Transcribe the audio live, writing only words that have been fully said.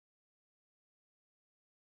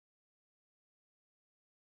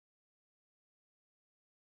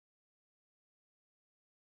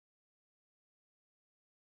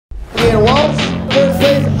Ian Walsh, third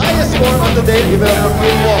place, highest score on the day. Give it up for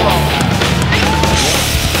Ian Walsh.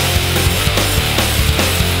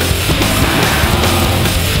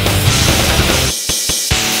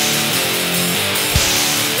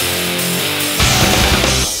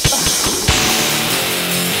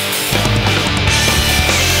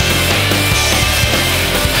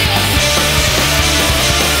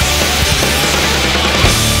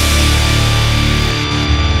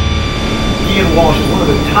 Ian Walsh is one of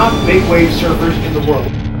the top big wave surfers in the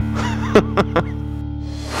world.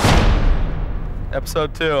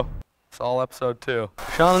 Episode 2. It's all episode 2.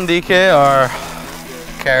 Shaun and DK are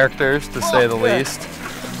characters, to say the least.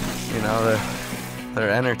 You know, they're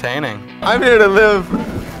entertaining. I'm here to live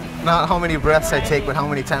not how many breaths I take, but how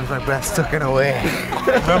many times my breath's taken away.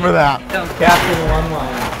 Remember that. Captain one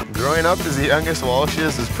line. Growing up as the youngest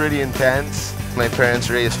Walshes is pretty intense. My parents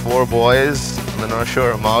raised 4 boys on the North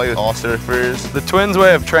Shore of Maui, all surfers. The twins'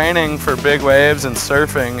 way of training for big waves and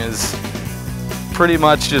surfing is pretty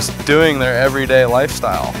much just doing their everyday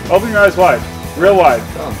lifestyle. Open your eyes wide. Real wide.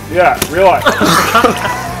 Oh. Yeah, real wide.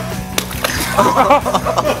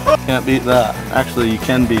 Can't beat that. Actually, you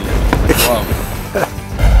can beat it. Wow.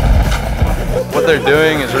 What they're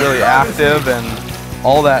doing is really active, and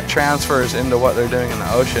all that transfers into what they're doing in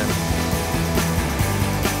the ocean.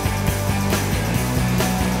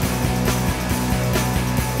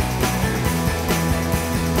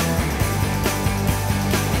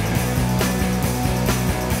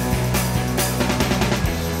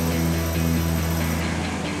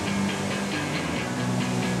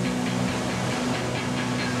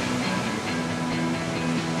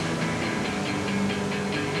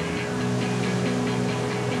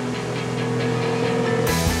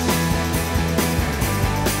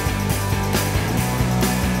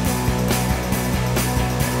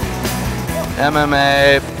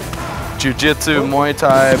 MMA, jiu-jitsu, Muay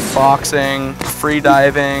Thai, boxing, free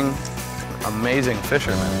diving, amazing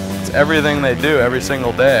fishermen. It's everything they do every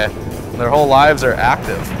single day. Their whole lives are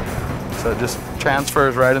active, so it just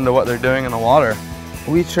transfers right into what they're doing in the water.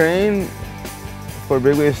 We train for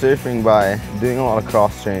big wave surfing by doing a lot of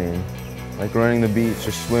cross training, like running the beach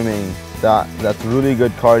or swimming. That's really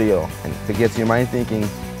good cardio, and it gets your mind thinking.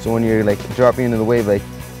 So when you're like dropping into the wave, like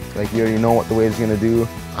you already know what the wave's gonna do.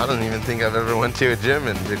 I don't even think I've ever went to a gym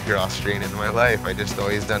and did cross train in my life. I just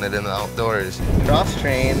always done it in the outdoors. Cross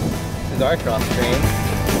train is our cross train.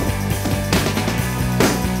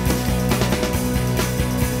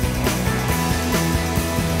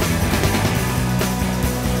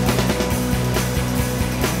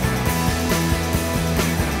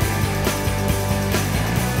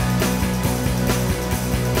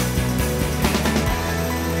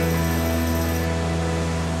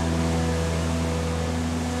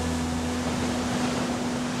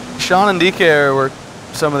 Shaun and DK were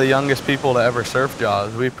some of the youngest people to ever surf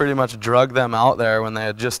Jaws. We pretty much drug them out there when they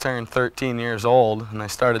had just turned 13 years old, and they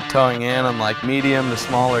started towing in on like medium to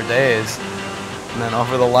smaller days. And then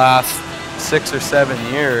over the last 6 or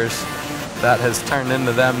 7 years, that has turned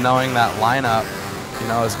into them knowing that lineup, you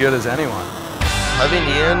know, as good as anyone. Having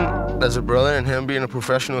Ian as a brother and him being a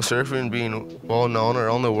professional surfer and being well known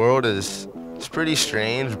around the world is pretty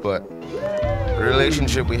strange, but the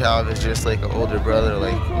relationship we have is just like an older brother.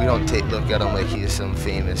 Like, we don't look at him like he's some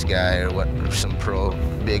famous guy or some pro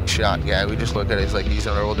big shot guy. We just look at it as like he's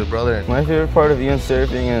our older brother. My favorite part of Ian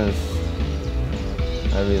surfing is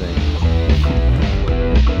everything.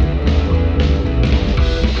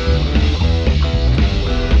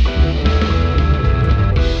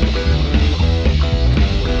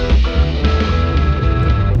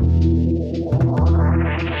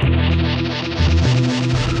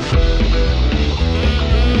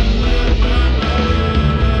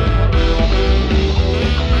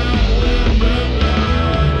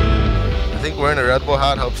 Wearing a Red Bull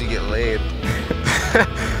hat helps you get laid.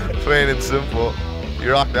 Plain and simple.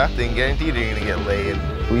 You rock that thing, guaranteed you're gonna get laid.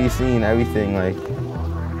 We've seen everything like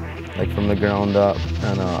from the ground up,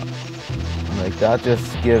 and like that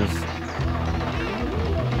just gives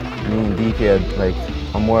me and DK like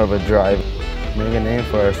a more of a drive, make a name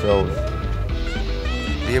for ourselves.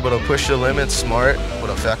 Be able to push the limits smart,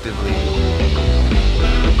 but effectively.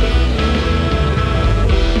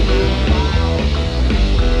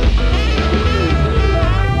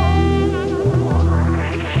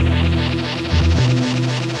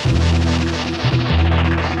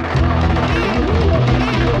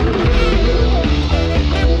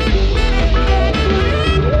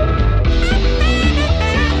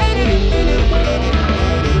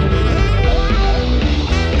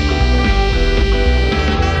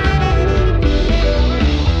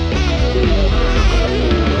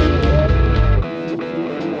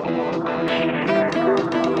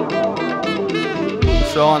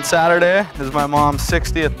 on Saturday is my mom's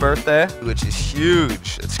 60th birthday. Which is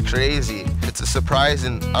huge. It's crazy. It's a surprise,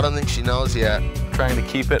 and I don't think she knows yet. Trying to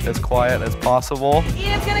keep it as quiet as possible.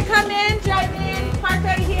 Ian's gonna come in, drive in, park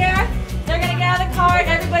right here. They're gonna get out of the car.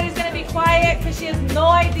 Everybody's gonna be quiet because she has no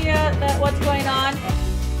idea what's going on.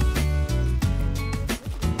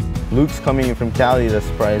 Luke's coming in from Cali to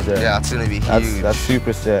surprise her. Yeah, it's gonna be huge. That's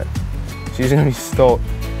super sick. She's gonna be stoked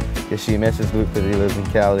because she misses Luke because he lives in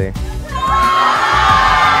Cali.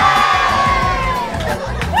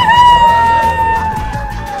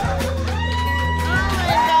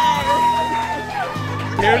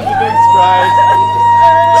 Here's the big surprise.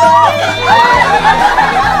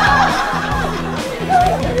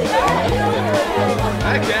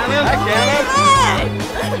 Hi, Cannon. Hi, Cannon.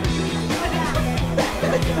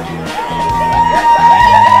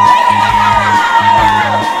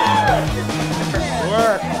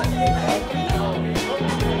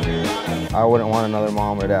 I wouldn't want another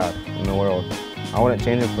mom or dad in the world. I wouldn't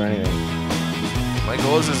change it for anything. My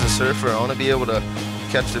goals as a surfer, I want to be able to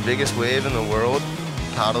catch the biggest wave in the world,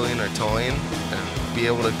 paddling or towing, and be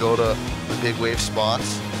able to go to the big wave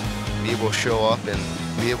spots, be able to show up and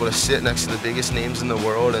be able to sit next to the biggest names in the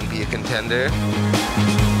world and be a contender.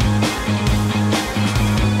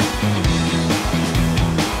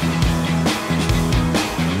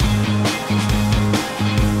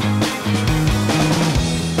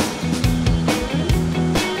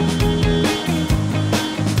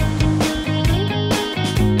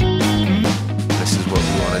 This is what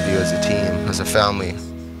we want to do as a team, as a family,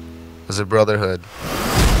 as a brotherhood.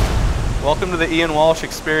 Welcome to the Ian Walsh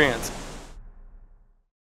Experience.